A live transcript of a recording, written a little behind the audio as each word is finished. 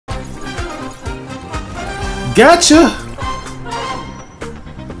Gotcha.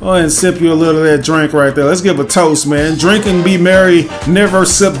 Go ahead and sip you a little of that drink right there. Let's give a toast, man. Drink and be merry, never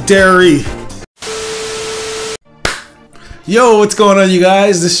sip dairy. Yo, what's going on, you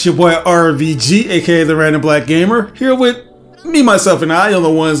guys? This is your boy RVG, aka the Random Black Gamer, here with me, myself, and I on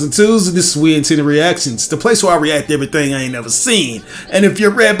the ones and twos. This is We Intended Reactions, the place where I react to everything I ain't never seen. And if you're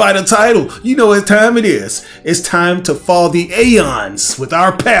read by the title, you know what time it is. It's time to follow the aeons with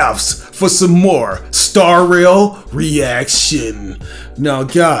our paths for some more Star Rail reaction. Now,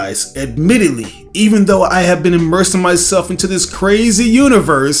 guys, admittedly, even though I have been immersing myself into this crazy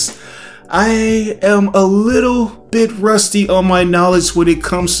universe, I am a little bit rusty on my knowledge when it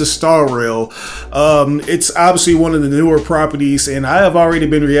comes to Star Rail. It's obviously one of the newer properties, and I have already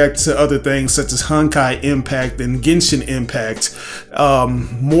been reacting to other things such as Honkai Impact and Genshin Impact.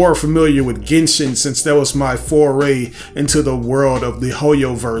 More familiar with Genshin since that was my foray into the world of the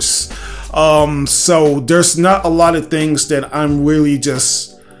Hoyoverse. So there's not a lot of things that I'm really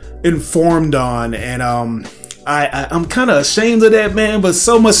just informed on, and I'm kind of ashamed of that, man, but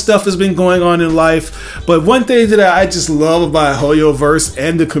so much stuff has been going on in life. But one thing that I just love about Hoyoverse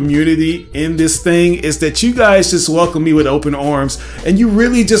and the community in this thing is that you guys just welcome me with open arms, and you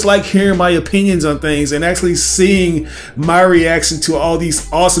really just like hearing my opinions on things and actually seeing my reaction to all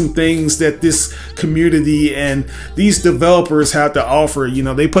these awesome things that this community and these developers have to offer. You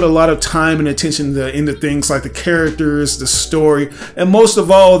know, they put a lot of time and attention into things like the characters, the story, and most of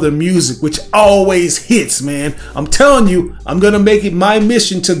all, the music, which always hits, man. I'm telling you, I'm gonna make it my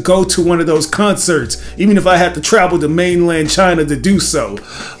mission to go to one of those concerts, even if I have to travel to mainland China to do so.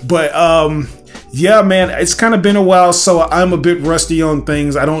 But yeah, man, it's kind of been a while, so I'm a bit rusty on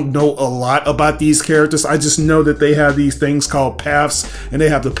things. I don't know a lot about these characters. I just know that they have these things called paths, and they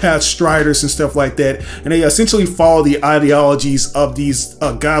have the path striders and stuff like that, and they essentially follow the ideologies of these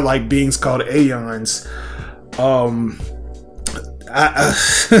godlike beings called aeons.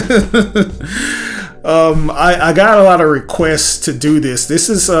 I got a lot of requests to do this. This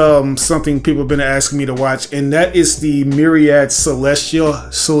is something people have been asking me to watch, and that is the Myriad Celestia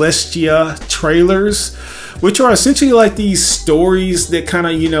Trailers, which are essentially like these stories that kind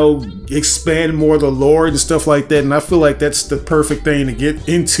of, you know, expand more the lore and stuff like that. And I feel like that's the perfect thing to get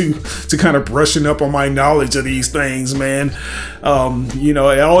into, to kind of brushing up on my knowledge of these things, man. You know,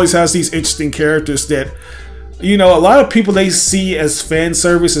 it always has these interesting characters that, you know, a lot of people, they see as fan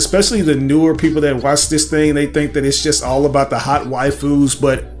service, especially the newer people that watch this thing. They think that it's just all about the hot waifus,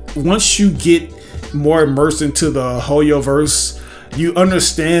 but once you get more immersed into the Hoyoverse, you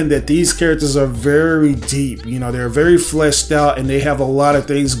understand that these characters are very deep. You know, they're very fleshed out, and they have a lot of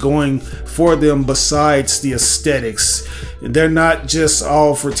things going for them besides the aesthetics. They're not just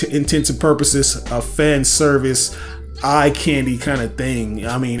all for intents and purposes a fan service, eye candy kind of thing.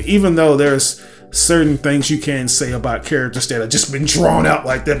 I mean, even though there's certain things you can say about characters that have just been drawn out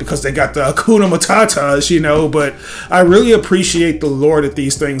like that because they got the Hakuna Matatas, you know, but I really appreciate the lore that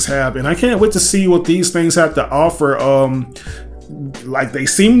these things have, and I can't wait to see what these things have to offer. Like, they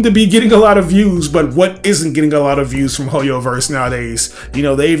seem to be getting a lot of views, but what isn't getting a lot of views from Hoyoverse nowadays? You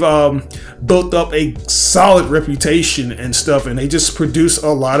know, they've built up a solid reputation and stuff, and they just produce a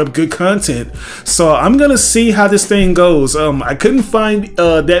lot of good content. So I'm gonna see how this thing goes. I couldn't find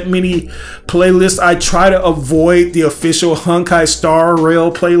that many playlists. I try to avoid the official Honkai Star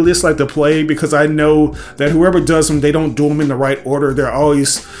Rail playlist like to play, because I know that whoever does them, they don't do them in the right order. They're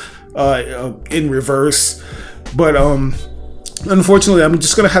always in reverse. But unfortunately, I'm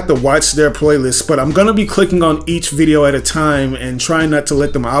just gonna have to watch their playlist, but I'm gonna be clicking on each video at a time and trying not to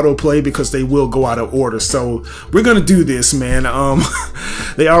let them autoplay, because they will go out of order. So we're gonna do this, man.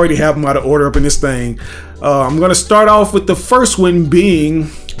 They already have them out of order up in this thing. I'm gonna start off with the first one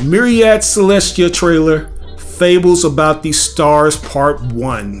being Myriad Celestia Trailer, Fables About the Stars Part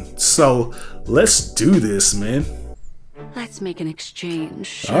 1. So let's do this, man. Let's make an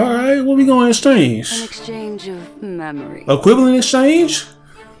exchange. Alright, what we gonna exchange? An exchange of memory. Equivalent exchange?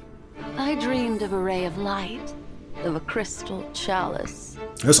 I dreamed of a ray of light, of a crystal chalice.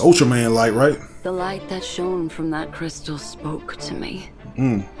 That's Ultraman light, right? The light that shone from that crystal spoke to me.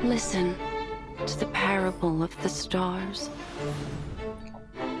 Listen to the parable of the stars.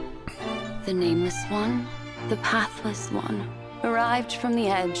 The nameless one, the pathless one, arrived from the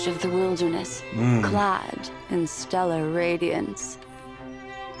edge of the wilderness, clad in stellar radiance.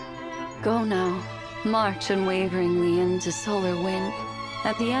 Go now, march unwaveringly into solar wind.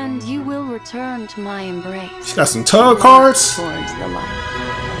 At the end, you will return to my embrace. She got some tarot cards. Towards the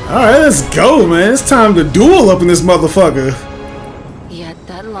light. Alright, let's go, man. It's time to duel up in this motherfucker. Yet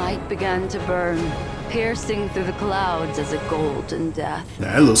that light began to burn, piercing through the clouds as a golden death.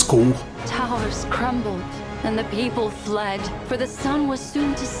 That looks cool. Towers crumbled, and the people fled, for the sun was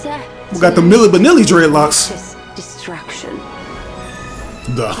soon to set. We got the Milli Vanilli dreadlocks. Destruction.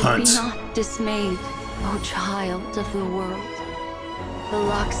 The hunt. Be not dismayed, O child of the world. The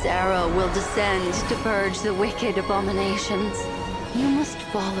Luck's arrow will descend to purge the wicked abominations. You must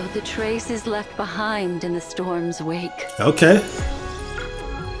follow the traces left behind in the storm's wake. Okay.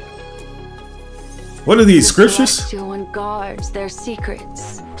 What are these scriptures? The Celestial One guards their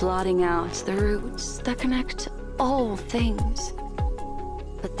secrets, plotting out the roots that connect all things.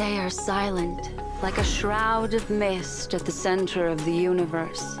 But they are silent, like a shroud of mist at the center of the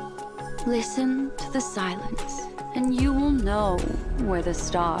universe. Listen to the silence, and you will know where the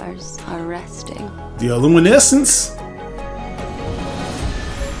stars are resting. The illuminescence?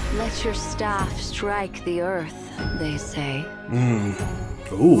 Let your staff strike the earth, they say. Ooh.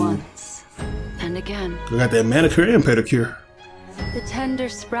 Once and again. We got that manicure and pedicure. The tender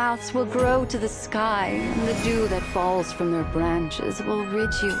sprouts will grow to the sky, and the dew that falls from their branches will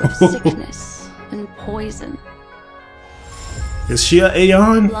rid you of sickness and poison. Is she an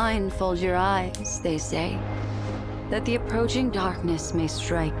Aeon? Blindfold your eyes, they say, that the approaching darkness may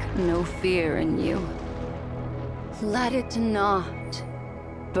strike no fear in you. Let it not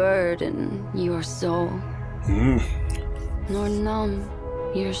burden your soul, nor numb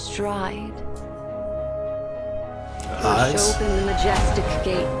your stride. Push open the majestic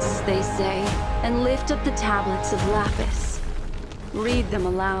gates, they say, and lift up the tablets of lapis. Read them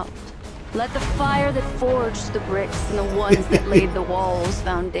aloud. Let the fire that forged the bricks and the ones that laid the walls'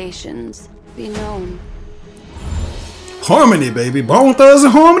 foundations be known. Harmony, baby. Bone Thugs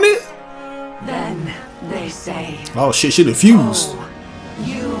and Harmony? Then, they say, Oh shit, she diffused. "Oh,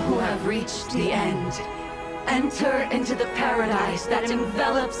 you who have reached the end, enter into the paradise that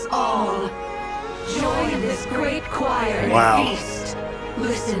envelops all. Join this great choir Wow. and feast.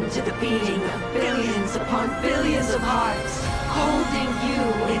 Listen to the beating of billions upon billions of hearts, holding you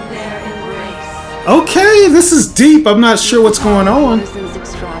in their embrace." Okay, this is deep. I'm not sure what's going on. Orison's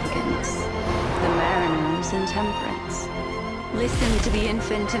extravagance, the mariner's intemperance. Listen to the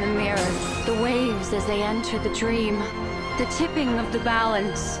infant in the mirror, the waves as they enter the dream, the tipping of the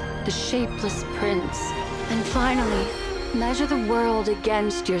balance, the shapeless prince, and finally, measure the world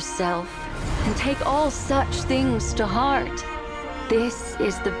against yourself and take all such things to heart. This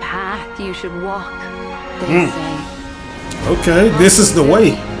is the path you should walk, they say. Okay, this is the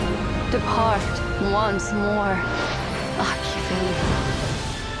way. Depart once more, Occupant.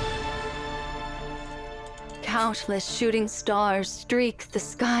 Countless shooting stars streak the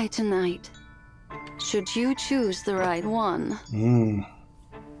sky tonight. Should you choose the right one,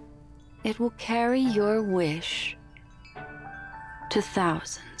 it will carry your wish to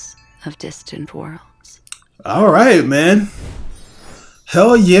thousands of distant worlds. All right, man.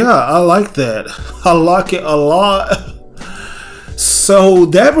 Hell yeah, I like that. I like it a lot. So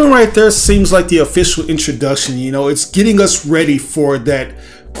that one right there seems like the official introduction. You know, it's getting us ready for that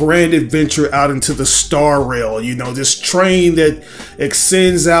grand adventure out into the Star Rail. You know, this train that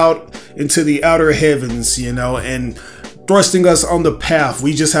extends out into the outer heavens, you know, and thrusting us on the path.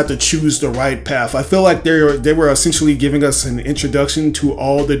 We just have to choose the right path. I feel like they were essentially giving us an introduction to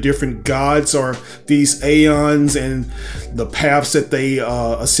all the different gods or these aeons and the paths that they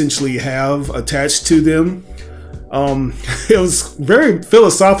essentially have attached to them. It was very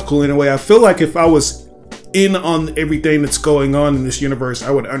philosophical in a way. I feel like if I was in on everything that's going on in this universe,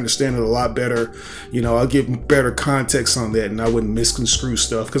 I would understand it a lot better. You know, I'll get better context on that and I wouldn't misconstrue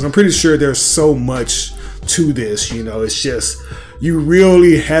stuff, because I'm pretty sure there's so much to this. You know, it's just, you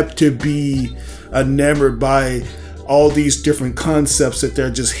really have to be enamored by all these different concepts that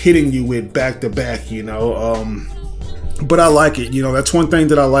they're just hitting you with back to back, you know. But I like it. You know, that's one thing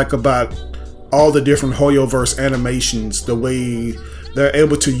that I like about all the different Hoyoverse animations, the way they're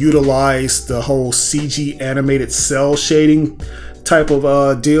able to utilize the whole CG animated cell shading type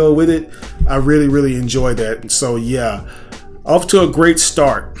of deal with it. I really, really enjoy that. So yeah, off to a great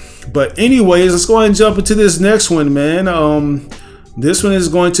start. But anyways, let's go ahead and jump into this next one, man. This one is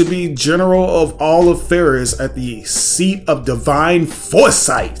going to be General of all affairs at the seat of divine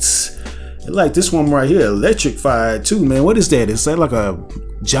foresight. I like this one right here, electrified too, man. What is that? Is that like a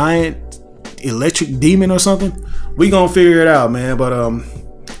giant electric demon or something? We gonna figure it out, man. But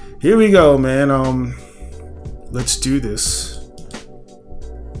here we go, man. Let's do this.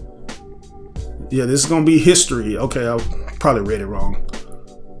 Yeah, this is gonna be history. Okay, I probably read it wrong.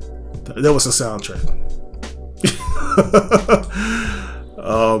 That was a soundtrack.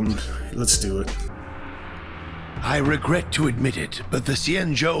 Let's do it. I regret to admit it, but the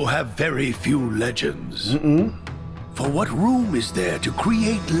Xianzhou have very few legends. For what room is there to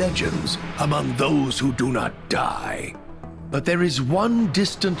create legends among those who do not die? But there is one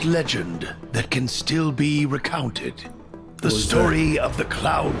distant legend that can still be recounted. The story of the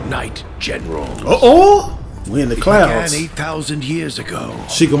Cloud Knight Generals. Uh-oh! We in the clouds. It began 8,000 years ago.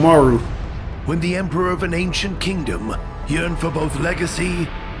 Shikamaru. When the emperor of an ancient kingdom yearned for both legacy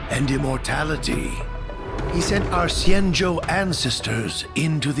and immortality. He sent our Xianzhou ancestors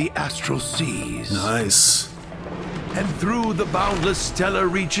into the astral seas. Nice. And through the boundless stellar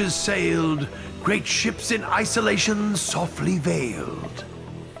reaches sailed, great ships in isolation softly veiled.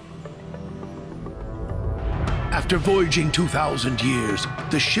 After voyaging 2,000 years,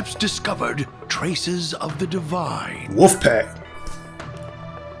 the ships discovered traces of the divine. Wolfpack.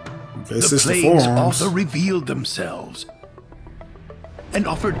 The planes also revealed themselves and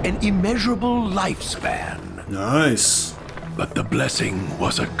offered an immeasurable lifespan. Nice. But the blessing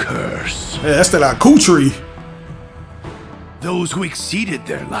was a curse. Hey, that's that Akutri. Those who exceeded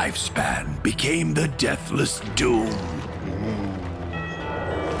their lifespan became the deathless doom.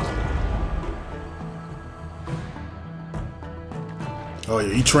 Oh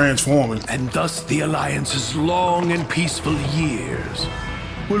yeah, he transforming. And thus the Alliance's long and peaceful years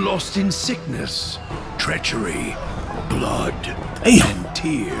were lost in sickness, treachery, blood, and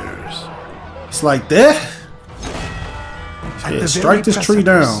tears. It's like that? Yeah, strike this tree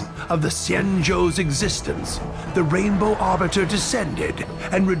down. Of the Xianzhou's existence, the Rainbow Arbiter descended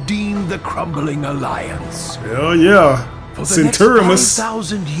and redeemed the crumbling Alliance. Hell yeah. For the next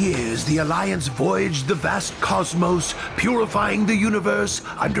 5,000 years, the Alliance voyaged the vast cosmos, purifying the universe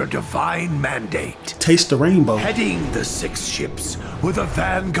under divine mandate. Taste the rainbow. Heading the 6 ships were the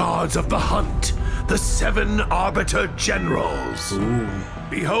vanguards of the hunt, the 7 Arbiter-Generals.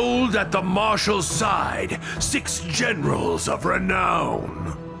 Behold at the marshal's side, 6 generals of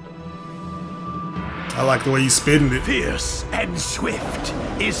renown. I like the way he's spitting it. Fierce and swift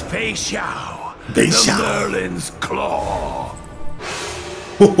is Fei Xiao. The Merlin's Claw.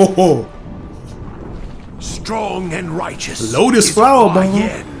 Strong and righteous. Lotus Flower Bomb.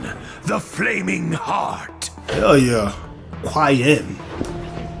 Yen, the Flaming Heart. Hell yeah. Quiet.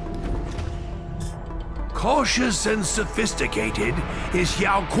 Cautious and sophisticated is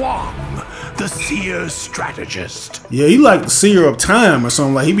Yao Guang, the Seer's strategist. Yeah, he like the Seer of Time or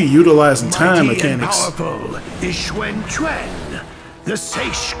something. Like he be utilizing time Mighty mechanics. And powerful is Xuan Chuan, the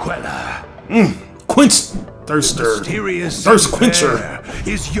Seish Queller. Quench Thirster. Mysterious Thirst Quencher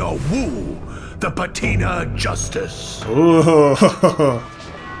is Yao Wu, the Patina Justice. Oh.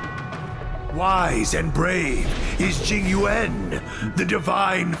 Wise and brave is Jing Yuan, the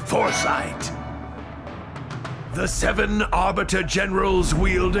Divine Foresight. The 7 Arbiter-Generals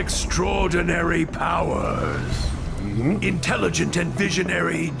wield extraordinary powers. Intelligent and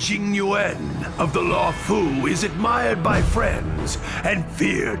visionary Jing Yuan of the Law Fu is admired by friends and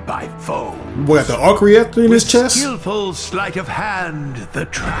feared by foes. Boy, got the arc reactor in his chest? Skillful sleight of hand, the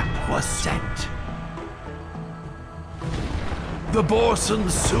trap was set. The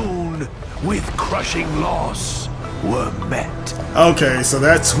Borsons soon, with crushing loss, were met. Okay, so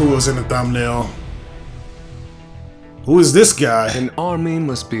that's who was in the thumbnail. Who is this guy? An army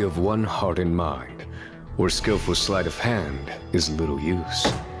must be of one heart and mind, where skillful sleight of hand is little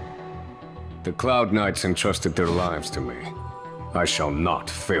use. The Cloud Knights entrusted their lives to me. I shall not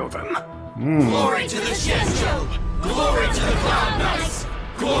fail them. Glory to the Xianzhou! Glory to the Cloud Knights!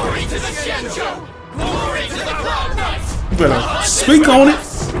 Glory to the Xianzhou! Glory to the Cloud Knights! You better speak on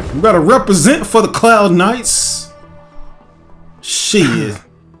it. You better represent for the Cloud Knights. Shit.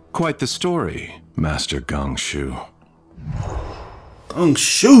 Quite the story, Master Gongshu.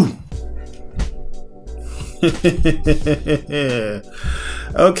 Gongshu.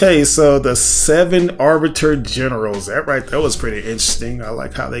 Okay, so the 7 Arbiter-Generals. That right, that was pretty interesting. I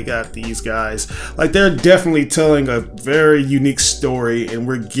like how they got these guys. Like, they're definitely telling a very unique story, and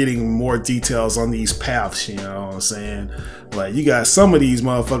we're getting more details on these paths, you know what I'm saying? Like, you got some of these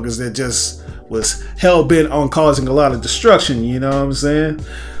motherfuckers that just was hell-bent on causing a lot of destruction, you know what I'm saying?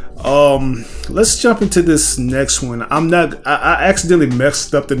 Let's jump into this next one. I accidentally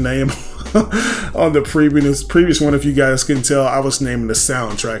messed up the name on the previous one. If you guys can tell, I was naming the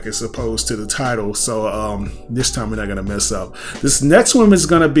soundtrack as opposed to the title. So this time we're not gonna mess up. This next one is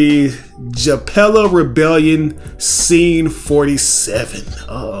gonna be Jepella Rebellion Scene 47.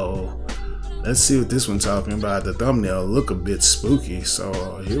 Uh-oh. Let's see what this one's talking about. The thumbnail look a bit spooky,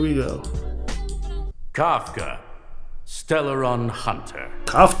 so here we go. Kafka, Stellaron Hunter.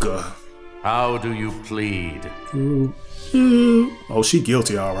 Kafka. How do you plead? Oh, she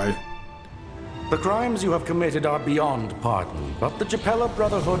guilty, all right. The crimes you have committed are beyond pardon, but the Jepella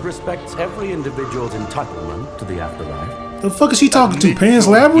Brotherhood respects every individual's entitlement to the afterlife. The fuck is she talking to? Admit Pan's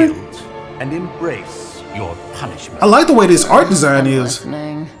your Labyrinth? guilt and embrace your punishment. I like the way this art design is.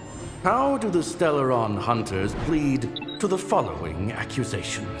 How do the Stellaron hunters plead to the following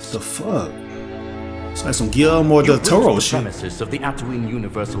accusations? The fuck? It's like some Guillermo del Toro the shit. premises of the Tatooine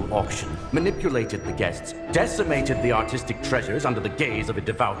Universal Auction, manipulated the guests, decimated the artistic treasures under the gaze of a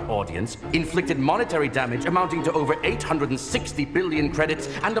devout audience, inflicted monetary damage amounting to over 860 billion credits,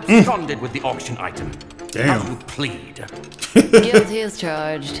 and absconded with the auction item. Damn. How do you plead? Guilty is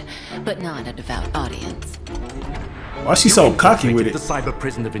charged, but not a devout audience. Why is she so cocky with it? The cyber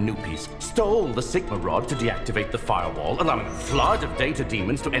prison of Inupis, stole the Sigma Rod to deactivate the firewall, allowing a flood of data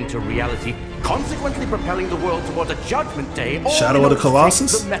demons to enter reality, consequently propelling the world toward a judgment day. Shadow of the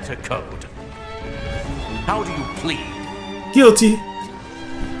Colossus? The meta code. How do you plead? Guilty.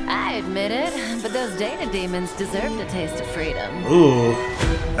 I admit it, but those data demons deserved a taste of freedom. Ooh,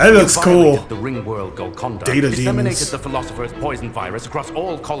 that looks cool. The ring world Golconda Data disseminated demons. the Philosopher's poison virus across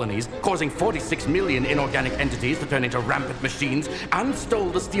all colonies, causing 46 million inorganic entities to turn into rampant machines, and stole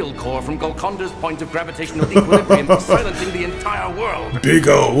the steel core from Golconda's point of gravitational equilibrium, silencing the entire world. Big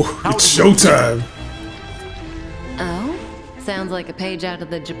O, it's showtime. Oh? Sounds like a page out of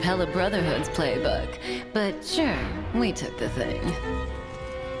the Jepella Brotherhood's playbook. But sure, we took the thing.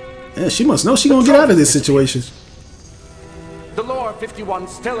 Yeah, she must know she gonna get out of this situation. The Lore 51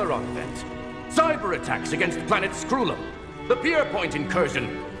 Stellaron event, cyber attacks against planet Scrulum, the Pierpoint incursion,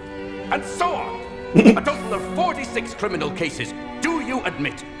 and so on. A total of 46 criminal cases. Do you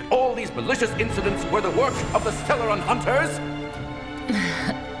admit that all these malicious incidents were the work of the Stellaron hunters?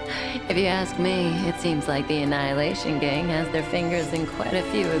 If you ask me, it seems like the Annihilation Gang has their fingers in quite a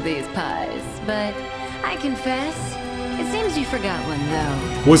few of these pies. But I confess, it seems you forgot one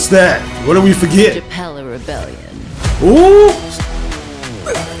though. What's that? What do we forget? Jepella Rebellion. Ooh!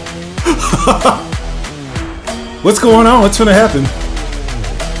 What's going on? What's gonna happen?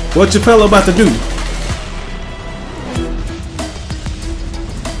 What Jepella about to do?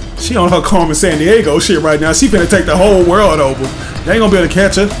 She on her Carmen San Diego shit right now. She finna take the whole world over. They ain't gonna be able to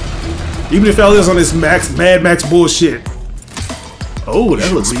catch her. Even if y'all is on this Mad Max bullshit. Oh,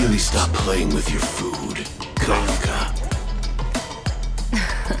 that looks really stop playing with your food, Kafka.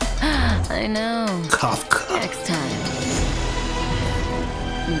 I know. Kafka. Next time.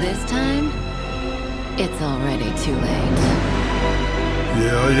 This time, it's already too late.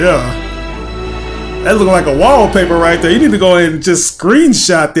 Yeah. That looking like a wallpaper right there. You need to go ahead and just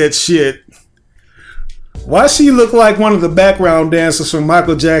screenshot that shit. Why she look like one of the background dancers from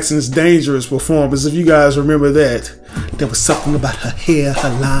Michael Jackson's Dangerous performance, if you guys remember that. There was something about her hair,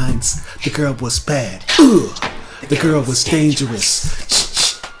 her lines. The girl was bad. Ugh. The girl was dangerous.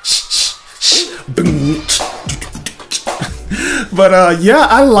 But yeah,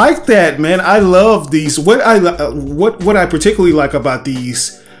 I like that, man. I love these. What I particularly like about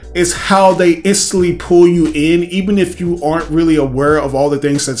these is how they instantly pull you in, even if you aren't really aware of all the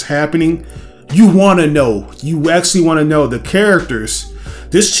things that's happening. You want to know. You actually want to know the characters.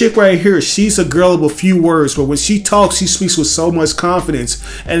 This chick right here, she's a girl of a few words, but when she talks, she speaks with so much confidence,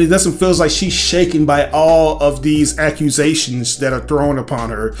 and it doesn't feel like she's shaken by all of these accusations that are thrown upon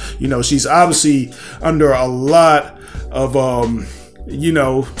her. You know, she's obviously under a lot of you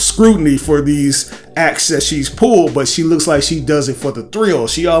know, scrutiny for these acts that she's pulled, but she looks like she does it for the thrill.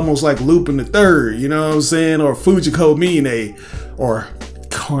 She almost like Lupin the Third, you know what I'm saying, or Fujiko Mine, or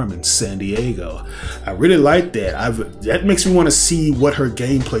Carmen San Diego. I really like that. That makes me want to see what her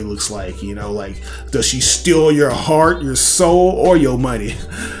gameplay looks like. You know, like, does she steal your heart, your soul, or your money?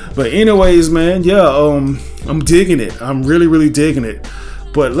 But anyways, man, yeah, I'm digging it. I'm really digging it.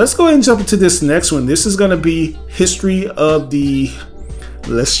 But let's go ahead and jump into this next one. This is gonna be history of the.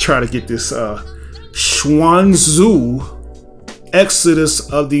 Let's try to get this Xianzhou Exodus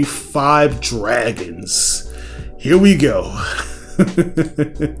of the 5 Dragons. Here we go.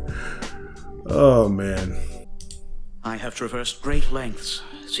 Oh man. I have traversed great lengths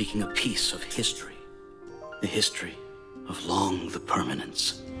seeking a piece of history. The history of long the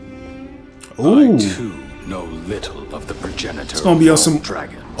permanence. Ooh. I too know little of the progenitor. It's gonna be on some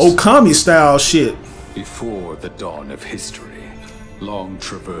dragons. Okami style shit. Before the dawn of history, long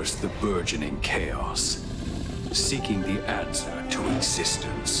traversed the burgeoning chaos, seeking the answer to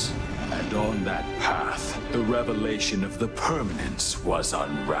existence. And on that path, the revelation of the permanence was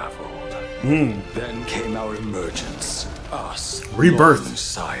unraveled. Then came our emergence, us, Rebirth. lone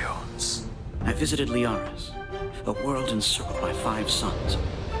scions. I visited Liaris, a world encircled by 5 suns.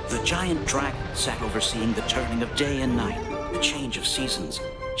 The giant dragon sat overseeing the turning of day and night, the change of seasons.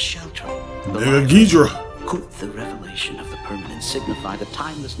 sheltering the Mega lives. Ghidra. Could the revelation of the permanence signify the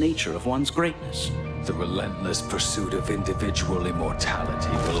timeless nature of one's greatness? The relentless pursuit of individual immortality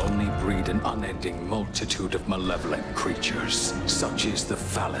will only breed an unending multitude of malevolent creatures. Such is the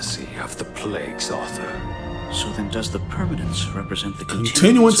fallacy of the plague's author. So then does the permanence represent the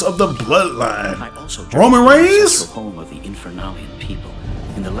Continuance of the bloodline. I also Roman the Reigns? central home of the Infernalian people,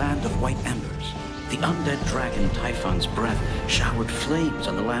 in the land of white embers. The undead dragon Typhon's breath showered flames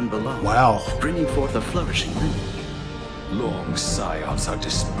on the land below. Wow. Bringing forth a flourishing lineage. Long scions are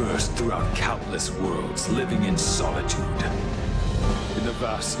dispersed throughout countless worlds, living in solitude. In the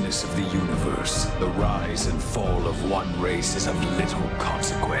vastness of the universe, the rise and fall of one race is of little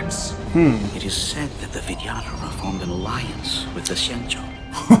consequence. It is said that the Vidyadhara formed an alliance with the Xianzhou,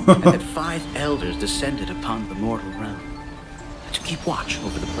 and that 5 elders descended upon the mortal realm to keep watch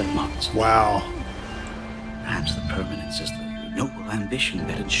over the plague moths. Wow. Perhaps the permanence is the noble ambition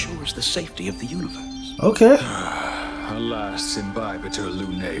that ensures the safety of the universe. Okay. Alas, Arbiter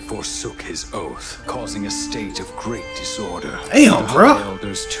Lunae forsook his oath, causing a state of great disorder. Damn, the bro. High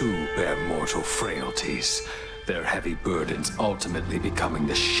Elders too bear mortal frailties, their heavy burdens ultimately becoming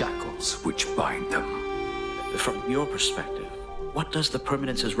the shackles which bind them. From your perspective, what does the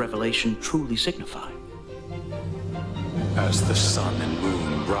permanence's revelation truly signify? As the sun and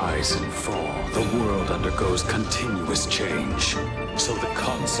moon rise and fall, the world undergoes continuous change. So the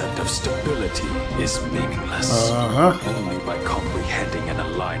concept of stability is meaningless. Only by comprehending and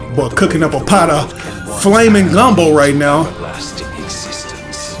aligning. Boy, cooking up a pot of flaming gumbo right now. Everlasting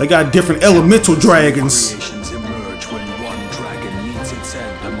existence. They got different elemental dragons. Creations emerge when one dragon meets its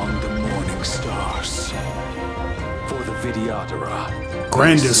end among the morning stars. For the Vidyadhara,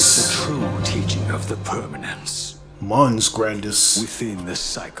 Grandis. this is the true teaching of the permanence. Mons Grandis. Within the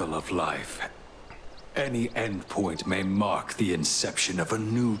cycle of life, any endpoint may mark the inception of a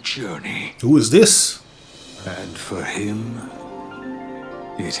new journey. Who is this? And for him,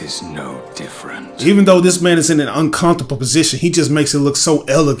 it is no different. Even though this man is in an uncomfortable position, he just makes it look so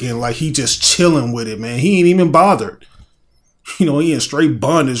elegant, like he just chilling with it, man. He ain't even bothered. You know, he in straight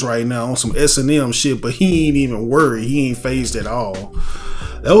bondage right now on some S&M shit, but he ain't even worried. He ain't phased at all.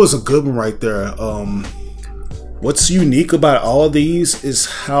 That was a good one right there. What's unique about all of these is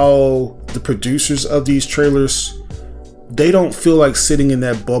how the producers of these trailers, they don't feel like sitting in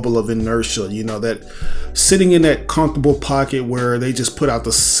that bubble of inertia, you know, that sitting in that comfortable pocket where they just put out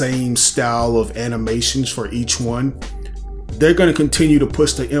the same style of animations for each one. They're going to continue to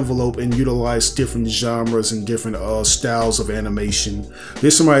push the envelope and utilize different genres and different styles of animation.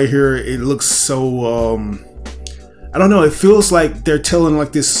 This one right here, it looks so, I don't know, it feels like they're telling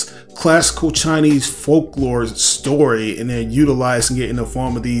like this classical Chinese folklore story, and they're utilizing it in the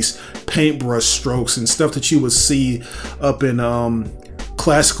form of these paintbrush strokes and stuff that you would see up in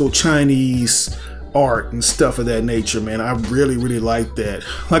classical Chinese art and stuff of that nature, man. I really like that.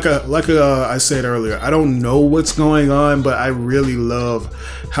 Like I said earlier, I don't know what's going on, but I really love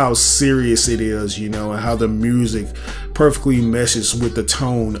how serious it is, you know, and how the music perfectly meshes with the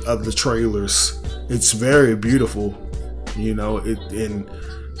tone of the trailers. It's very beautiful, you know. In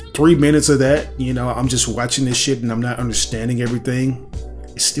 3 minutes of that, you know, I'm just watching this shit and I'm not understanding everything.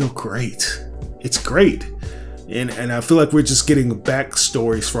 It's still great. It's great. And I feel like we're just getting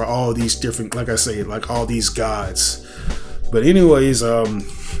backstories for all these different, like I say, like all these gods. But anyways,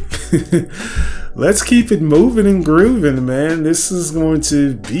 let's keep it moving and grooving, man. This is going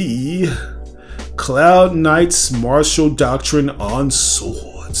to be Cloud Knight's Martial Doctrine on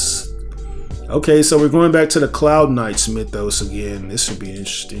Swords. Okay, so we're going back to the Cloud Knights mythos again. This should be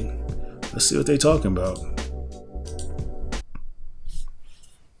interesting. Let's see what they're talking about.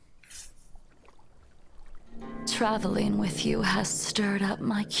 Traveling with you has stirred up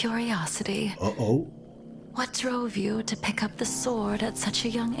my curiosity. Uh-oh. What drove you to pick up the sword at such a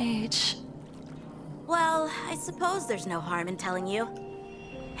young age? Well, I suppose there's no harm in telling you.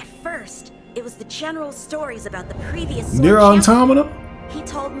 At first, it was the general's stories about the previous sword Near Automata? He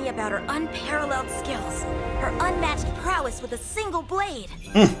told me about her unparalleled skills, her unmatched prowess with a single blade.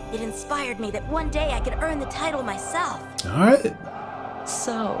 It inspired me that one day I could earn the title myself. Alright.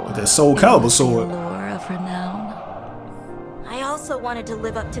 So, That Soul Calibur sword. Lore of renown. I also wanted to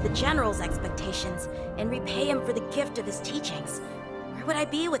live up to the general's expectations and repay him for the gift of his teachings. Where would I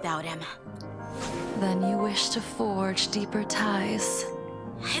be without him? Then you wish to forge deeper ties.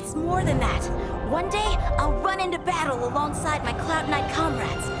 It's more than that. One day, I'll run into battle alongside my Cloud Knight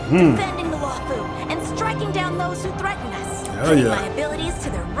comrades, defending the Luofu and striking down those who threaten us, putting my abilities to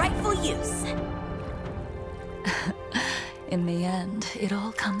their rightful use. In the end, it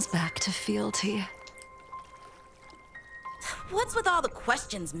all comes back to fealty. What's with all the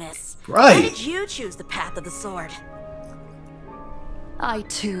questions, miss? Right. Why did you choose the path of the sword? I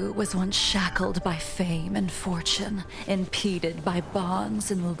too was once shackled by fame and fortune, impeded by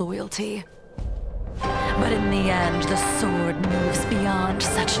bonds and loyalty. But in the end, the sword moves beyond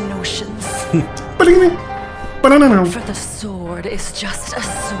such notions. For the sword is just a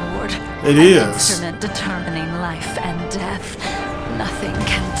sword. It an is. Instrument determining life and death. Nothing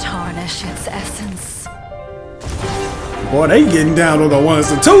can tarnish its essence. Boy, they getting down on the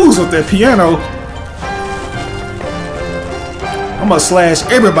ones and twos with their piano. I'm gonna slash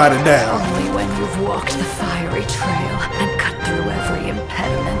everybody down. Only when you've walked the fiery trail and cut through every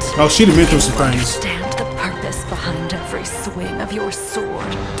impediment. Oh, she'd have been through some things. Understand the purpose behind every swing of your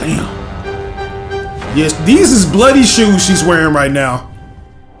sword. Damn. Yes, these is bloody shoes she's wearing right now.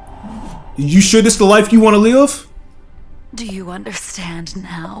 You sure this the life you want to live? Do you understand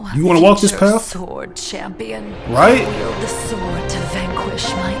now? You want to walk this Future path? Sword champion. Right? Wield the sword to vanquish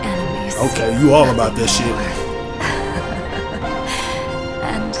my enemies. Okay, you all about that shit.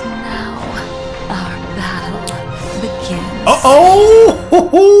 And now our battle begins.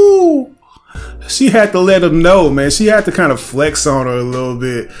 Uh-oh! She had to let him know, man. She had to kind of flex on her a little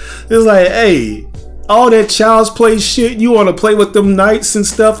bit. It's like, hey, all that child's play shit, you want to play with them knights and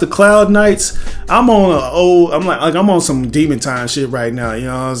stuff, the cloud knights. I'm on I'm on some demon time shit right now, you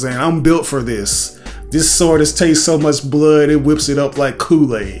know what I'm saying? I'm built for this. This sword has tastes so much blood, it whips it up like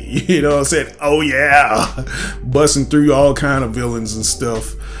Kool-Aid. You know what I'm saying? Oh yeah. Busting through all kind of villains and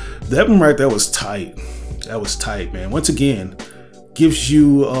stuff. That one right there was tight. That was tight, man. Once again, gives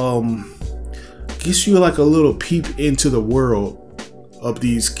you like a little peep into the world of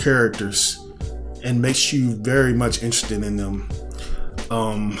these characters and makes you very much interested in them.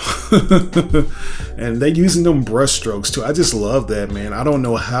 And they using them brush strokes too. I just love that, man. I don't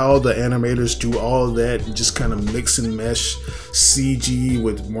know how the animators do all of that and just kind of mix and mesh CG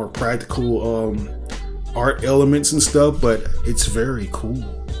with more practical art elements and stuff, but it's very cool.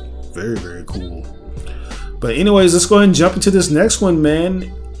 Very, very cool. But anyways, let's go ahead and jump into this next one,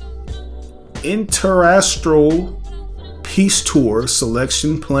 man. Interastral Peace Tour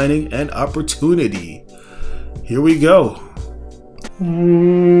Selection, Planning, and Opportunity. Here we go.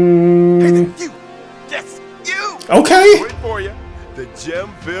 Hey, you! Yes, you! Okay. Wait for you. The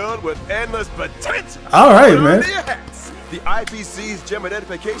gem filled with endless potential. All right, Put man. on your hats. The IPC's gem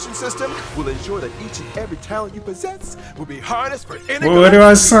identification system will ensure that each and every talent you possess will be harnessed for any. Well, where do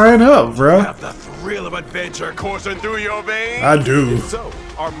I sign up, bro? Have the thrill of adventure coursing through your veins. I do. So,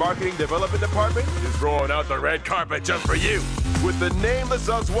 our marketing development department is rolling out the red carpet just for you. With the nameless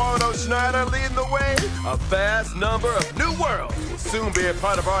Oswaldo Schneider leading the way, a vast number of new worlds will soon be a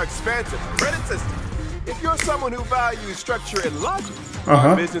part of our expansive credit system. If you're someone who values structure and logic,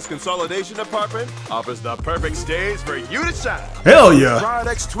 our business consolidation department offers the perfect stage for you to shine. Hell yeah.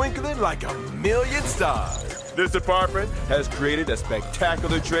 Products twinkling like a million stars. This department has created a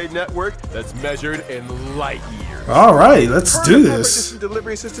spectacular trade network that's measured in light years. All right, let's do this.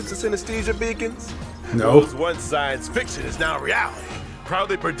 Delivery systems and synesthesia beacons. No. Those once science fiction is now reality.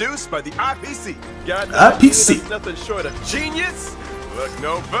 Proudly produced by the IPC. Got IPC. Nothing short of genius. Look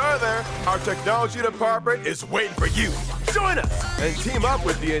no further. Our technology department is waiting for you. Join us and team up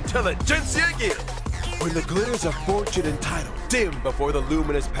with the Intelligentsia Guild. When the glitters of fortune and title dim before the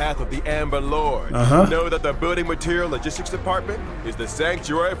luminous path of the Amber Lord, know that the building material logistics department is the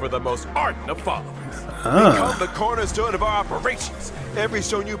sanctuary for the most ardent of followers. Become the cornerstone of our operations. Every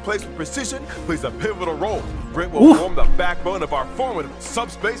stone you place with precision plays a pivotal role. Grit will form the backbone of our formidable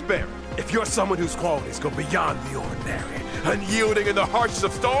subspace barrier. If you're someone whose qualities go beyond the ordinary, unyielding in the harshest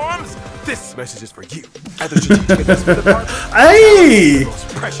of storms, this message is for you. Hey!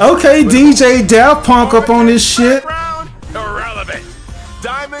 Okay, DJ Daft Punk up on this shit. Irrelevant.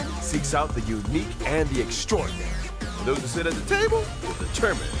 Diamond seeks out the unique and the extraordinary. And those who sit at the table will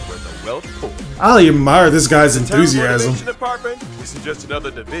determine where the wealth pours. I admire this guy's enthusiasm. The department isn't just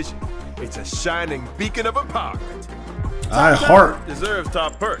another division. It's a shining beacon of empowerment. I heart deserves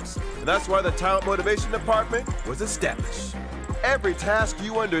top perks, and that's why the Talent Motivation Department was established. Every task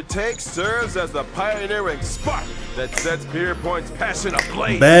you undertake serves as the pioneering spark that sets Pierpoint's passion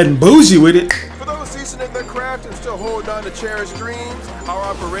ablaze. Bad and bougie with it. For those seasoning their craft and still hold on to cherished dreams, our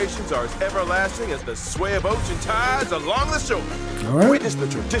operations are as everlasting as the sway of ocean tides along the shore. Witness the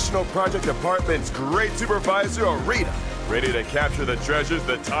traditional project department's great supervisor, Arita, ready to capture the treasures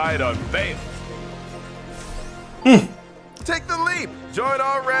the tide unveils. Take the leap, join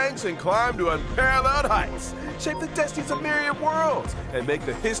our ranks, and climb to unparalleled heights. Shape the destinies of myriad worlds, and make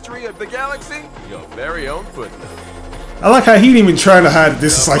the history of the galaxy your very own footnote. I like how he didn't even try to hide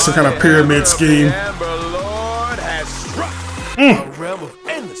this is like some kind of pyramid scheme. The Amber Lord has struck. A realm of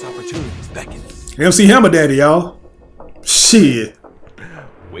endless opportunities beckons. MC Hammer Daddy, y'all. Shit.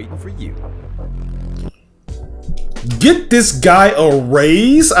 Waiting for you. Get this guy a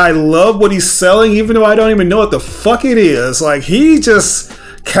raise. I love what he's selling, even though I don't even know what the fuck it is. Like, he just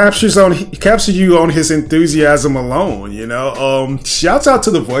captures you on his enthusiasm alone, you know. Shouts out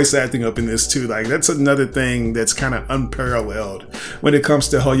to the voice acting up in this too. Like, that's another thing that's kind of unparalleled when it comes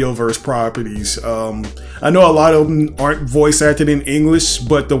to Hoyoverse properties. I know a lot of them aren't voice acted in English,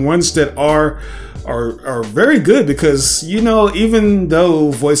 but the ones that are very good, because, you know, even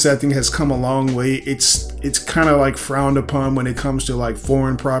though voice acting has come a long way, it's kind of like frowned upon when it comes to like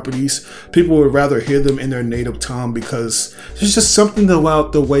foreign properties. People would rather hear them in their native tongue because there's just something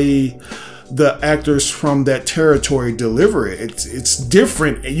about the way the actors from that territory deliver it. It's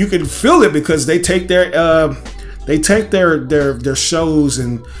different, and you can feel it because they take their shows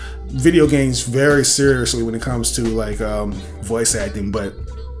and video games very seriously when it comes to like voice acting. But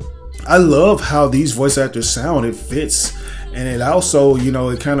I love how these voice actors sound. It fits, and it also, you know,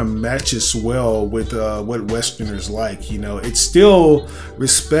 it kind of matches well with what Westerners like. You know, it still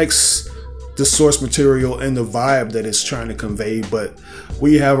respects the source material and the vibe that it's trying to convey, but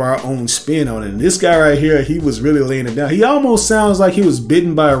we have our own spin on it. And this guy right here, he was really laying it down. He almost sounds like he was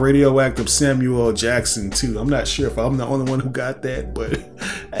bitten by a radioactive Samuel L. Jackson too. I'm not sure if I'm the only one who got that, but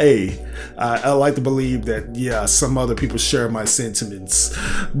hey, I like to believe that, yeah, some other people share my sentiments.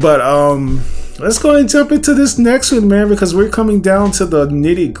 But let's go ahead and jump into this next one, man, because we're coming down to the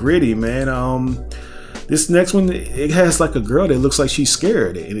nitty gritty, man. This next one, it has like a girl that looks like she's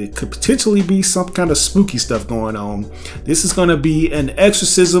scared, and it could potentially be some kind of spooky stuff going on. This is going to be an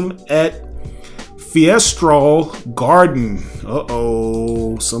exorcism at Fiestral Garden.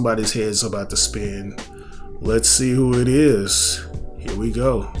 Uh-oh, somebody's head's about to spin. Let's see who it is. Here we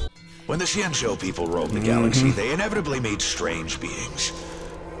go. When the Xianzhou people roamed the galaxy, they inevitably made strange beings.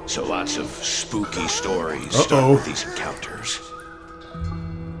 So lots of spooky stories start with these encounters.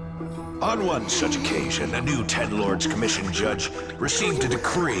 On one such occasion, a new Ten Lords Commission judge received a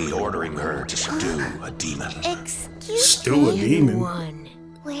decree ordering her to subdue a demon. Excuse me,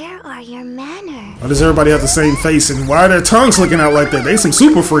 where are your manners? Why does everybody have the same face, and why are their tongues looking out like that? They some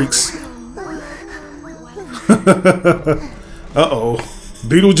super freaks. Uh-oh.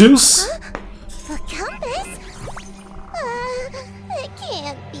 Beetlejuice? A compass? It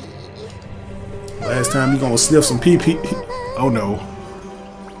can't be. Last time you gonna sniff some pee-pee. Oh no.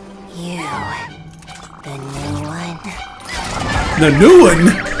 The new one. The new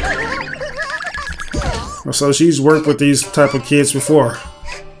one? So she's worked with these type of kids before.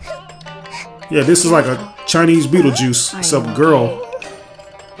 Yeah, this is like a Chinese Beetlejuice, except girl.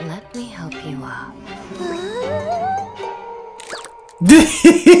 Let me help you up.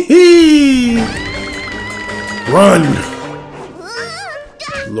 Run!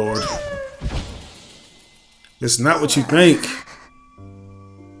 Lord. It's not what you think.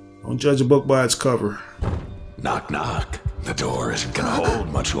 Don't judge a book by its cover. Knock, knock. The door isn't gonna hold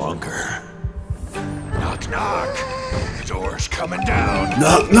much longer. Knock, knock. The door's coming down.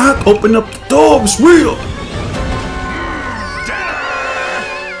 Knock, knock. Open up the door. It's real.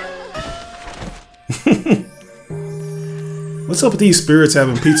 What's up with these spirits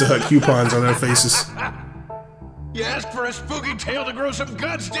having Pizza Hut coupons on their faces? You asked for a spooky tale to grow some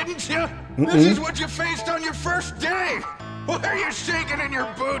guts, didn't you? This is what you faced on your first day. Why are you shaking in your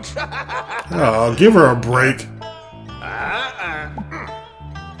boots? Oh, give her a break. I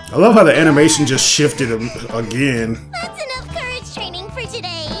love how the animation just shifted again. That's enough courage training for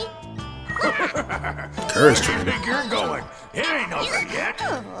today. Courage training. Where do you think you're going? It ain't over yet.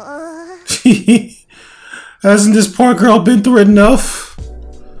 Hasn't this poor girl been through enough?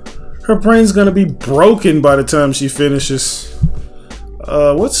 Her brain's gonna be broken by the time she finishes.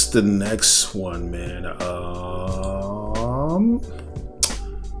 What's the next one, man?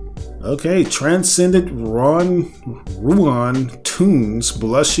 Okay, Transcendent Ruan Tunes,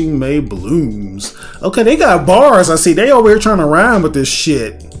 Blushing May Blooms. Okay, they got bars. I see they over here trying to rhyme with this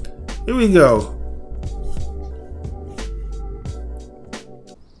shit. Here we go.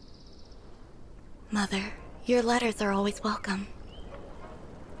 Mother, your letters are always welcome.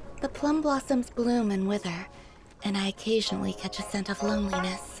 The plum blossoms bloom and wither, and I occasionally catch a scent of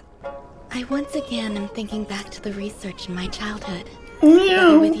loneliness. I once again am thinking back to the research in my childhood.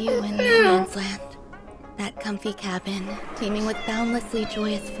 Together with you in no man's land. That comfy cabin, teeming with boundlessly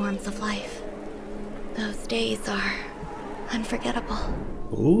joyous forms of life. Those days are unforgettable.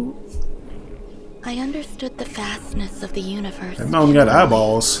 Ooh. I understood the vastness of the universe. That mountain got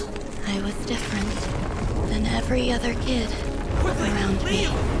eyeballs. I was different than every other kid around me.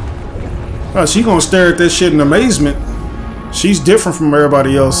 Oh, she gonna stare at this shit in amazement. She's different from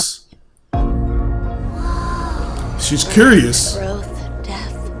everybody else. She's curious. Growth,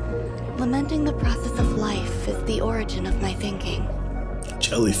 death. Lamenting the process of life is the origin of my thinking.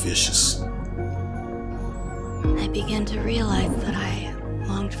 Jellyfishes. I began to realize that I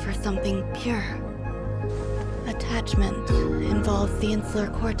longed for something pure. Attachment involves the insular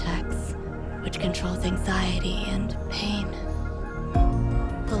cortex, which controls anxiety and pain.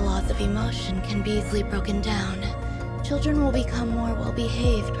 The laws of emotion can be easily broken down. Children will become more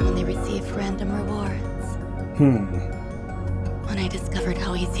well-behaved when they receive random rewards. When I discovered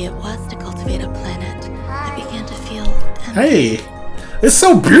how easy it was to cultivate a planet, I began to feel empty. Hey, it's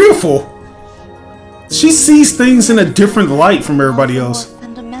so beautiful. She sees things in a different light from everybody else.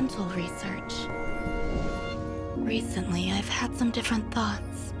 Fundamental research. Recently, I've had some different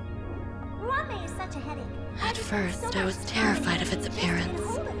thoughts. At first, I was terrified of its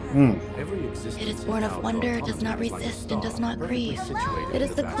appearance. It is born of wonder, does not resist, and does not grieve. It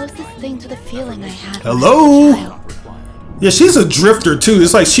is the closest thing to the feeling I had. Hello? Yeah, she's a drifter too.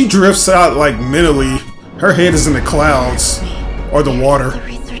 It's like she drifts out like mentally. Her head is in the clouds or the water. The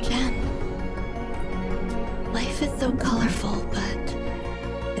research end. Life is so colorful, but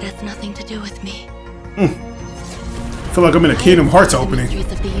it has nothing to do with me. I feel like I'm in a Kingdom Hearts opening.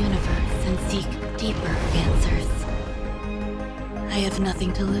 Mysteries of the universe and seek deeper answers. I have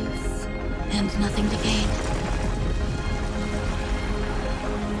nothing to lose and nothing to gain.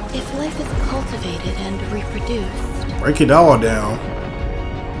 If life is cultivated and reproduced, break it all down.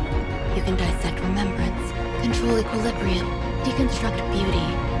 You can dissect remembrance, control equilibrium, deconstruct beauty,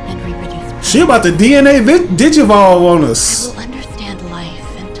 and reproduce. She about to DNA digivolve on us. I will understand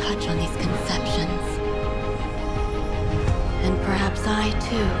life and touch on these conceptions. And perhaps I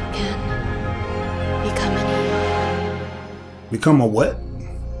too can become an Eve. Become a what?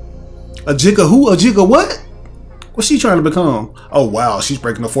 A jigga who? A jigga what? What's she trying to become? Oh wow, she's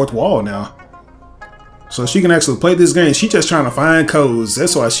breaking the fourth wall now. So she can actually play this game. She's just trying to find codes.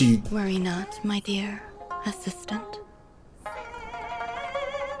 That's why she... Worry not, my dear assistant.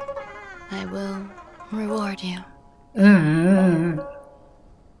 I will reward you.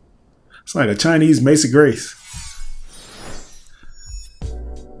 It's like a Chinese Macy Grace.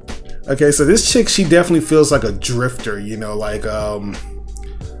 Okay, so this chick, she definitely feels like a drifter, you know, like,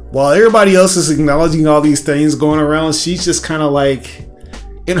 while everybody else is acknowledging all these things going around, she's just kind of like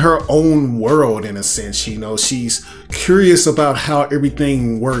in her own world in a sense, you know. She's curious about how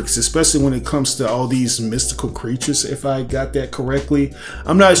everything works, especially when it comes to all these mystical creatures, if I got that correctly.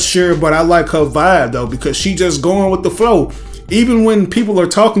 I'm not sure, but I like her vibe though, because she just going with the flow. Even when people are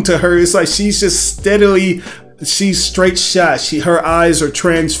talking to her, it's like she's just steadily, she's straight shot. Her eyes are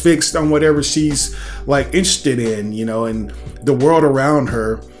transfixed on whatever she's like interested in, you know, and the world around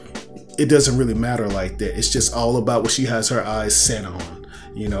her, it doesn't really matter like that. It's just all about what she has her eyes set on,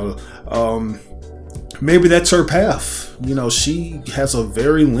 you know. Maybe that's her path. You know, she has a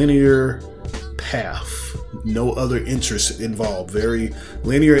very linear path. No other interests involved. Very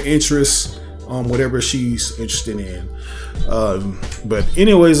linear interests on whatever she's interested in. But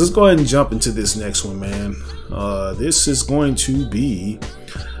anyways, let's go ahead and jump into this next one, man. This is going to be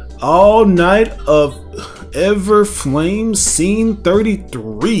All Night of Everflame Scene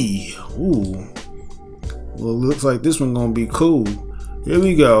 33. Ooh. Well, looks like this one gonna be cool. Here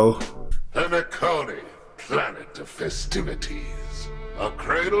we go. Anacone, planet of festivities. A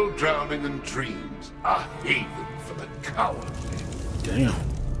cradle drowning in dreams. A haven for the cowardly. Damn.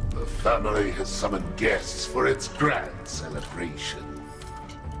 The family has summoned guests for its grand celebration.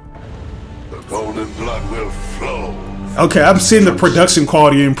 The golden blood will flow. Okay, I'm seeing the production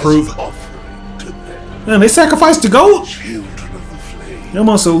quality improve. Man, they sacrificed the goat? Children of the flame.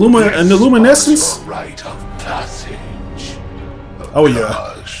 Almost an luminescence? Rite of passage. Oh yeah.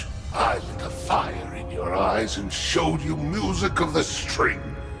 Gosh, I lit a fire in your eyes and showed you music of the string.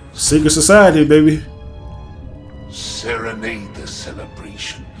 Secret society, baby. Serenade the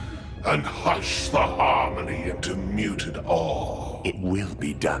celebration and hush the harmony into muted awe. It will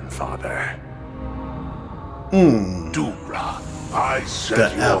be done, Father. Dubra, I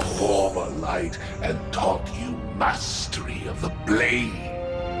set your former light and taught you mastery of the blade.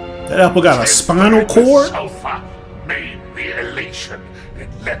 That apple got a spinal cord? Sulfur made the elation. It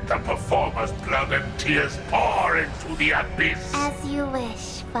let the performer's blood and tears pour into the abyss. As you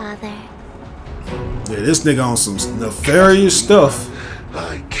wish, Father. Yeah, this nigga on some nefarious stuff.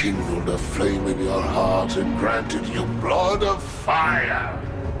 I kindled a flame in your heart and granted you blood of fire.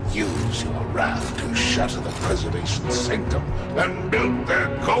 Use your wrath to shatter the preservation sanctum and build their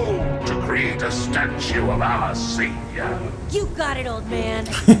gold to create a statue of our savior. You got it, old man.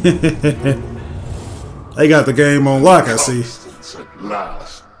 They got the game on lock, I see. At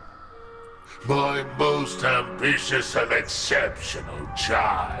last. My most ambitious and exceptional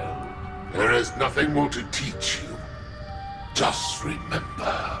child. There is nothing more to teach you. Just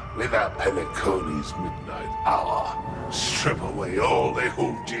remember, with our Peliconi's midnight hour, strip away all they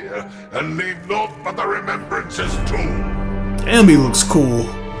hold dear, and leave naught but the remembrances too. Damn, he looks cool.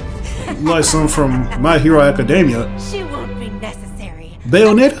 Like some from My Hero Academia. She won't be necessary.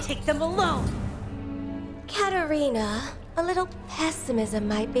 Bayonetta? Take them alone. Katarina, a little pessimism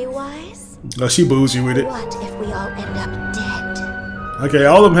might be wise. Oh, she bougie with it. What if we all end up dead? Okay,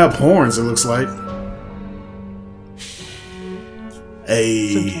 all of them have horns, it looks like.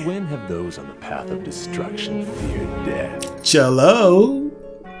 Hey. Since when have those on the path of destruction feared death? Cello.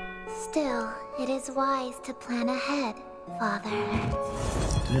 Still, it is wise to plan ahead, Father.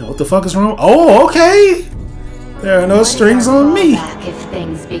 Yeah, what the fuck is wrong? Oh, okay. There are no strings on me. Back if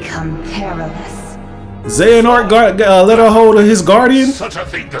things become perilous. Xehanort let her hold of his guardian. Such a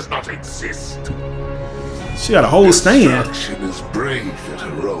thing does not exist. She got a whole stand. Destruction is brave yet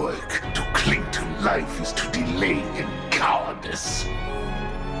heroic. To cling to life is to delay in cowardice.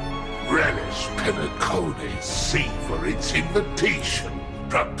 Relish Penacone, savor its invitation.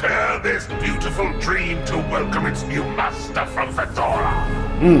 Prepare this beautiful dream to welcome its new master from Fedora.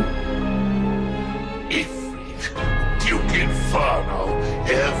 Ifrit, Duke Inferno,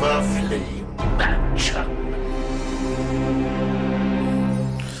 Everflame Mansion.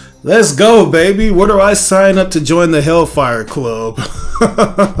 Let's go, baby. Where do I sign up to join the Hellfire Club?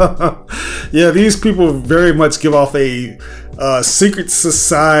 Yeah, these people very much give off a secret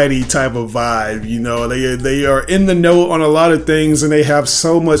society type of vibe. You know, they are in the know on a lot of things, and they have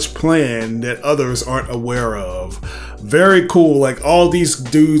so much planned that others aren't aware of. Very cool. Like all these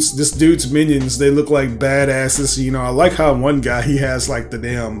dudes, this dude's minions, they look like badasses. You know, I like how one guy, he has like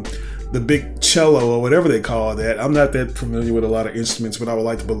the big cello or whatever they call that. I'm not that familiar with a lot of instruments, but I would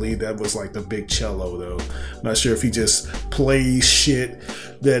like to believe that was like the big cello though. I'm not sure if he just plays shit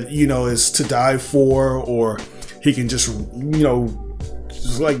that, you know, is to die for, or he can just, you know,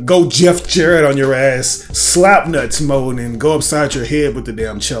 just like go Jeff Jarrett on your ass, slap nuts mode, and go upside your head with the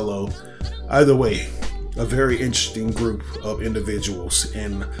damn cello. Either way, a very interesting group of individuals,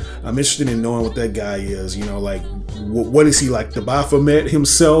 and I'm interested in knowing what that guy is. You know, like what is he, like the Baphomet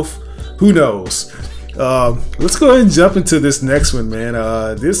himself? Who knows? Let's go ahead and jump into this next one, man.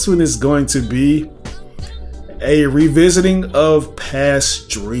 This one is going to be a revisiting of past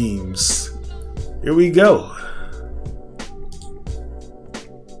dreams. Here we go.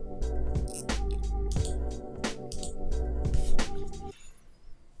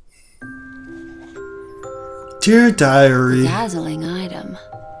 Dear Diary. Dazzling item.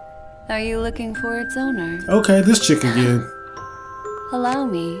 Are you looking for its owner? Okay, this chick again. Allow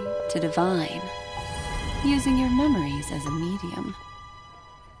me to divine, using your memories as a medium.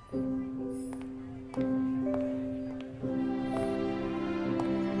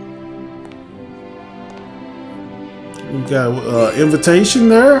 We got invitation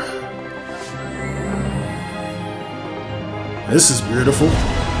there. This is beautiful.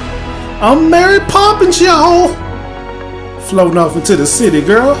 I'm Mary Poppins, y'all. Floating off into the city,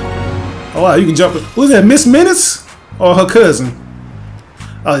 girl. Oh wow, you can jump. Who's that, Miss Minutes or her cousin?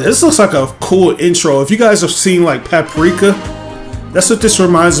 This looks like a cool intro. If you guys have seen like Paprika, that's what this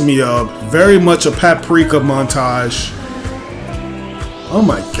reminds me of. Very much a Paprika montage. Oh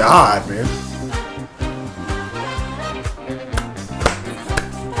my god, man.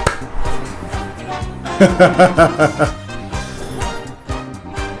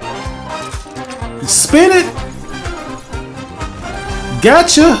 Spin it.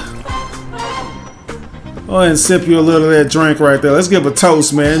 Gotcha. Go ahead and sip you a little of that drink right there. Let's give a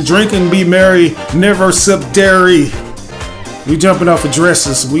toast, man. Drink and be merry, never sip dairy. We jumping off of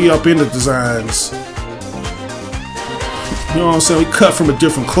dresses. We up into designs. You know what I'm saying? We cut from a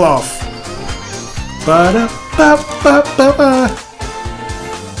different cloth. Ba-da-ba-ba-ba-ba.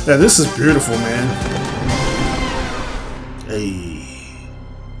 Yeah, this is beautiful, man. Hey.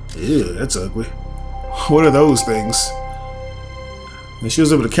 Ew, that's ugly. What are those things? And she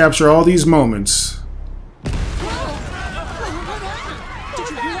was able to capture all these moments.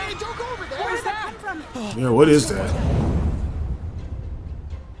 Yeah, what is that?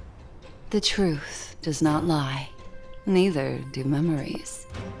 The truth does not lie. Neither do memories.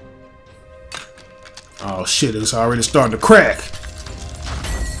 Oh shit, it's already starting to crack.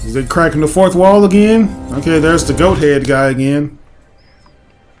 Is it cracking the fourth wall again? Okay, there's the goat head guy again.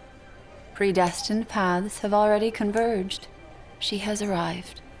 Predestined paths have already converged. She has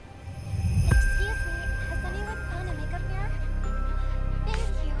arrived. Excuse me, has anyone found a makeup mirror? Thank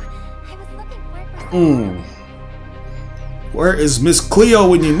you. I was looking for it for Where is Miss Cleo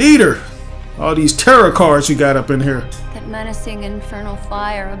when you need her? All these tarot cards you got up in here. That menacing infernal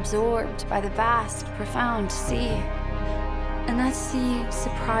fire absorbed by the vast, profound sea. And that sea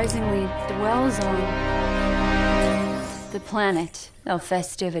surprisingly dwells on the planet of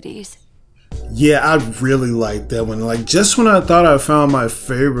festivities. Yeah, I really like that one. Like, just when I thought I found my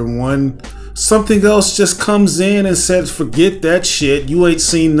favorite one, something else just comes in and says, forget that shit. You ain't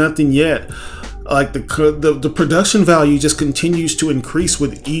seen nothing yet. Like, the production value just continues to increase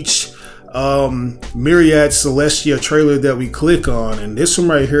with each Myriad Celestia trailer that we click on. And this one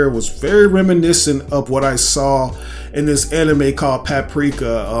right here was very reminiscent of what I saw in this anime called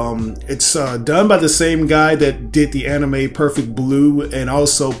Paprika. It's done by the same guy that did the anime Perfect Blue and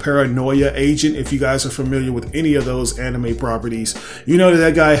also Paranoia Agent. If you guys are familiar with any of those anime properties, you know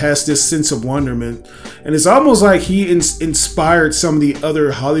that guy has this sense of wonderment, and it's almost like he inspired some of the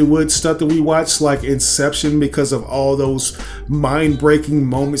other Hollywood stuff that we watch, like Inception, because of all those mind-breaking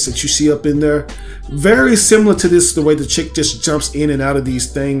moments that you see up in there. Very similar to this, the way the chick just jumps in and out of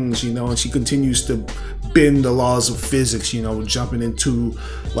these things, you know, and she continues to bend the laws of physics, you know, jumping into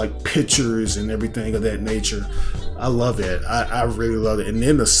like pictures and everything of that nature. I love it. I really love it. And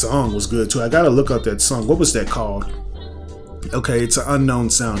then the song was good too. I gotta look up that song. What was that called? Okay, it's an unknown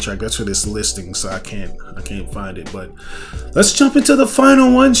soundtrack. That's for this listing, so I can't find it. But let's jump into the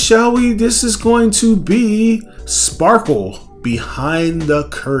final one, shall we? This is going to be Sparkle, Behind the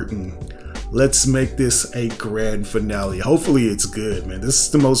Curtain. Let's make this a grand finale. Hopefully it's good, man. This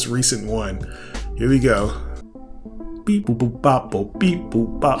is the most recent one. Here we go. Beep boop boop bop boop beep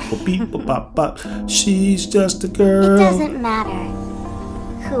boop bop boop beep boop bop bop. She's just a girl. It doesn't matter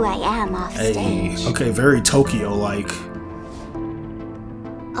who I am off stage. Okay, very Tokyo-like.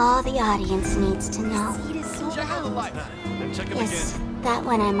 All the audience needs to know is that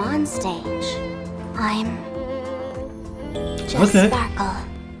when I'm on stage, I'm just Sparkle.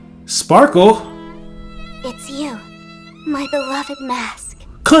 Sparkle? It's you, my beloved mask.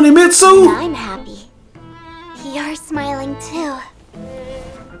 Kunimitsu! When I'm happy, you're smiling too.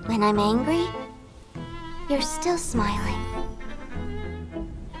 When I'm angry, you're still smiling.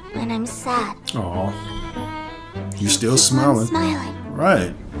 When I'm sad, oh, you're still smiling. Smiling.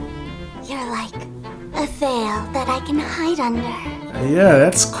 Right. You're like a veil that I can hide under. Yeah,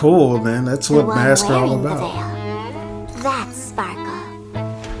 that's cool, man. That's what masks are all about. The veil. That's Sparkle.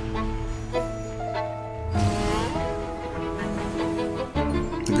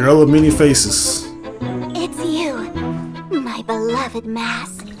 The girl of many faces. It's you, my beloved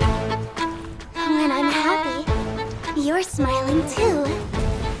mask. When I'm happy, you're smiling too.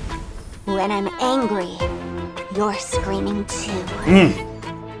 When I'm angry, you're screaming too.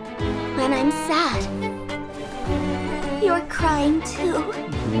 When I'm sad, you're crying too.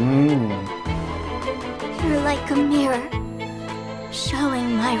 You're like a mirror,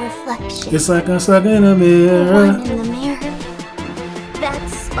 showing my reflection. It's like I'm stuck in a mirror. The one in the mirror,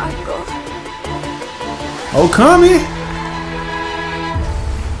 that's Sparkle. Oh, Kami!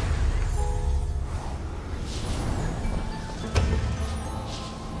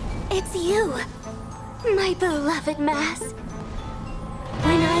 It's you, my beloved mask.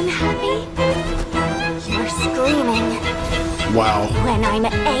 When I'm happy, you're screaming. Wow. When I'm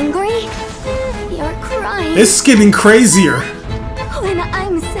angry, you're crying. It's getting crazier. When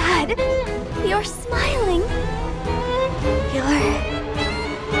I'm sad, you're smiling. You're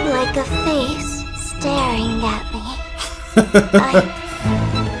like a face staring at me.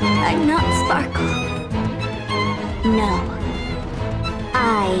 I'm not Sparkle. No,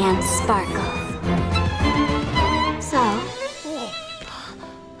 I am Sparkle. So,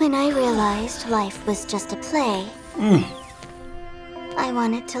 when I realized life was just a play, I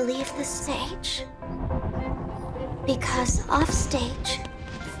wanted to leave the stage. Because off stage,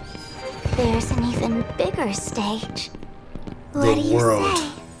 there's an even bigger stage. What do you say?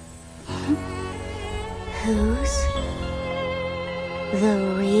 Who's the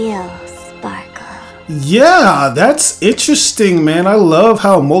real Sparkle? Yeah, that's interesting, man. I love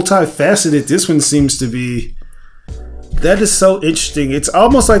how multifaceted this one seems to be. That is so interesting. It's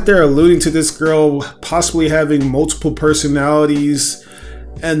almost like they're alluding to this girl possibly having multiple personalities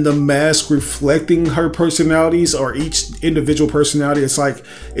and the mask reflecting her personalities, or each individual personality. It's like,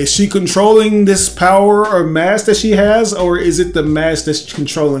 is she controlling this power or mask that she has, or is it the mask that's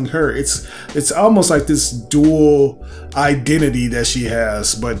controlling her? It's almost like this dual identity that she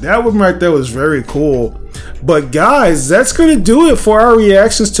has. But that one right there was very cool. But guys, that's gonna do it for our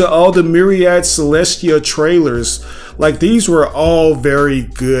reactions to all the Myriad Celestia trailers. Like, these were all very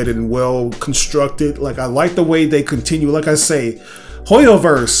good and well constructed. Like, I like the way they continue. Like I say,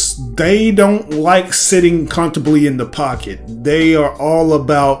 HoYoverse, they don't like sitting comfortably in the pocket. They are all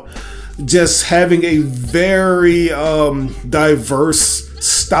about just having a very diverse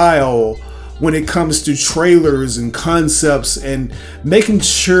style when it comes to trailers and concepts, and making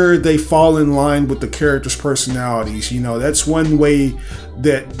sure they fall in line with the characters' personalities. You know, that's one way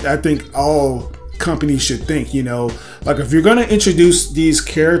that I think all companies should think. You know, like if you're going to introduce these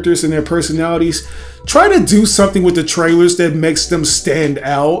characters and their personalities, try to do something with the trailers that makes them stand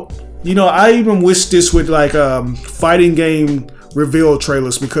out. You know, I even wish this with like fighting game reveal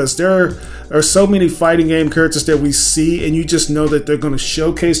trailers, because there are so many fighting game characters that we see, and you just know that they're going to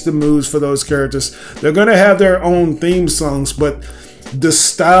showcase the moves for those characters. They're going to have their own theme songs, but the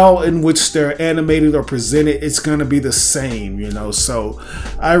style in which they're animated or presented, it's going to be the same, you know. So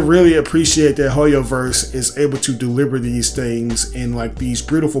I really appreciate that HoYoverse is able to deliver these things in like these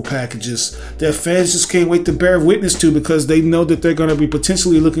beautiful packages that fans just can't wait to bear witness to, because they know that they're going to be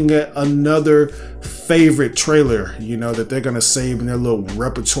potentially looking at another favorite trailer, you know, that they're going to save in their little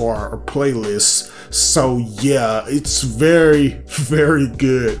repertoire or playlist. So yeah, it's very, very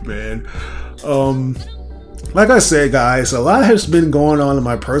good, man. Like I said, guys, a lot has been going on in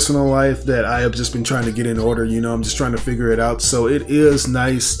my personal life that I have just been trying to get in order. You know, I'm just trying to figure it out. So it is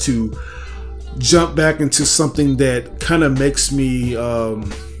nice to jump back into something that kind of makes me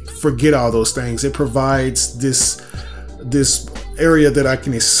forget all those things. It provides this area that I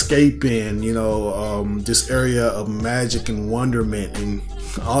can escape in, you know, this area of magic and wonderment and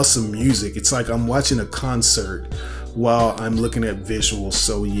awesome music. It's like I'm watching a concert while I'm looking at visuals.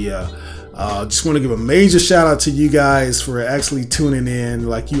 So yeah. Just want to give a major shout out to you guys for actually tuning in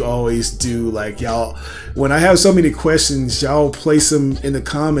like you always do. Like y'all, when I have so many questions, y'all place them in the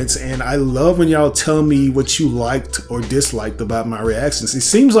comments, and I love when y'all tell me what you liked or disliked about my reactions. It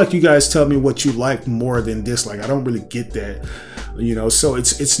seems like you guys tell me what you like more than dislike. I don't really get that, you know, so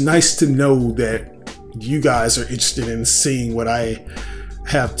it's nice to know that you guys are interested in seeing what I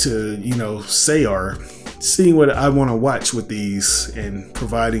have to, you know, say, or seeing what I want to watch with these and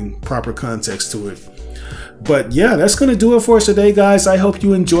providing proper context to it. But yeah, that's going to do it for us today, guys. I hope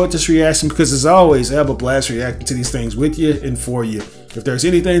you enjoyed this reaction, because as always, I have a blast reacting to these things with you and for you. If there's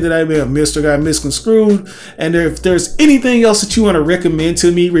anything that I may have missed or got misconstrued, and if there's anything else that you want to recommend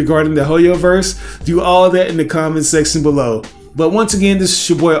to me regarding the HoYoverse, do all of that in the comment section below. But once again, this is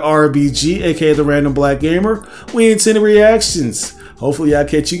your boy RBG, aka the Random Black Gamer. We ain't sending reactions. Hopefully I'll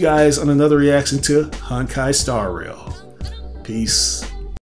catch you guys on another reaction to Honkai Star Rail. Peace.